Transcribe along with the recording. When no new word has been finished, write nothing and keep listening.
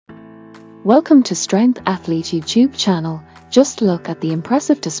Welcome to Strength Athlete YouTube channel. Just look at the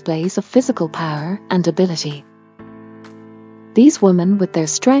impressive displays of physical power and ability. These women with their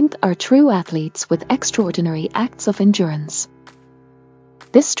strength are true athletes with extraordinary acts of endurance.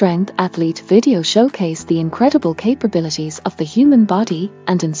 This Strength Athlete video showcases the incredible capabilities of the human body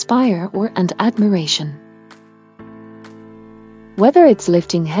and inspire awe and admiration. Whether it's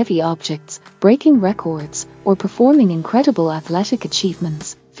lifting heavy objects, breaking records, or performing incredible athletic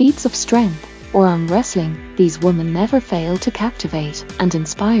achievements, feats of strength, or arm wrestling, these women never fail to captivate and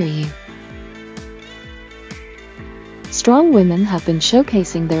inspire you. Strong women have been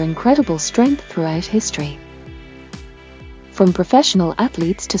showcasing their incredible strength throughout history. From professional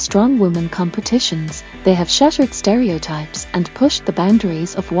athletes to strong women competitions, they have shattered stereotypes and pushed the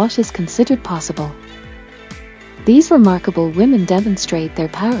boundaries of what is considered possible. These remarkable women demonstrate their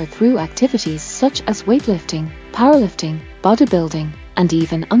power through activities such as weightlifting, powerlifting, bodybuilding, and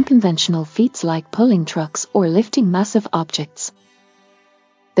even unconventional feats like pulling trucks or lifting massive objects.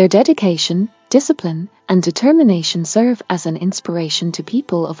 Their dedication, discipline, and determination serve as an inspiration to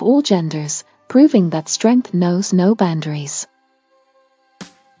people of all genders, proving that strength knows no boundaries.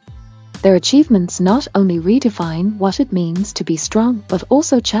 Their achievements not only redefine what it means to be strong, but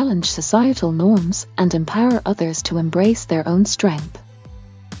also challenge societal norms and empower others to embrace their own strength.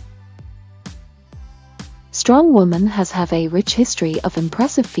 Strongwoman has a rich history of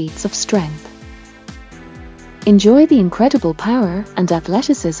impressive feats of strength. Enjoy the incredible power and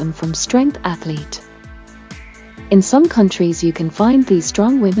athleticism from Strength Athlete. In some countries you can find these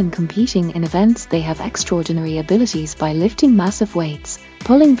strong women competing in events. They have extraordinary abilities by lifting massive weights,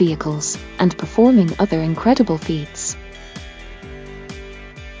 pulling vehicles, and performing other incredible feats.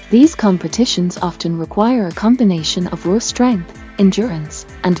 These competitions often require a combination of raw strength, endurance,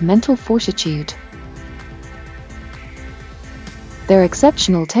 and mental fortitude. Their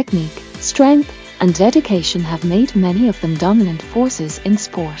exceptional technique, strength, and dedication have made many of them dominant forces in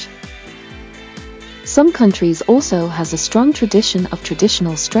sport. Some countries also has a strong tradition of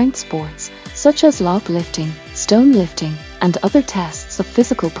traditional strength sports, such as log lifting, stone lifting, and other tests of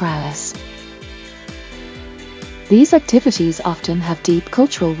physical prowess. These activities often have deep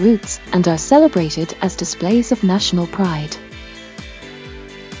cultural roots and are celebrated as displays of national pride.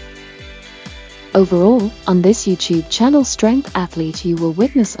 Overall, on this YouTube channel Strength Athlete, you will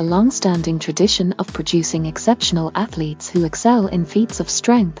witness a long-standing tradition of producing exceptional athletes who excel in feats of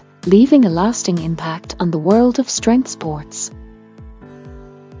strength, leaving a lasting impact on the world of strength sports.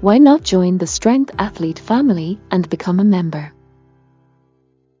 Why not join the Strength Athlete family and become a member?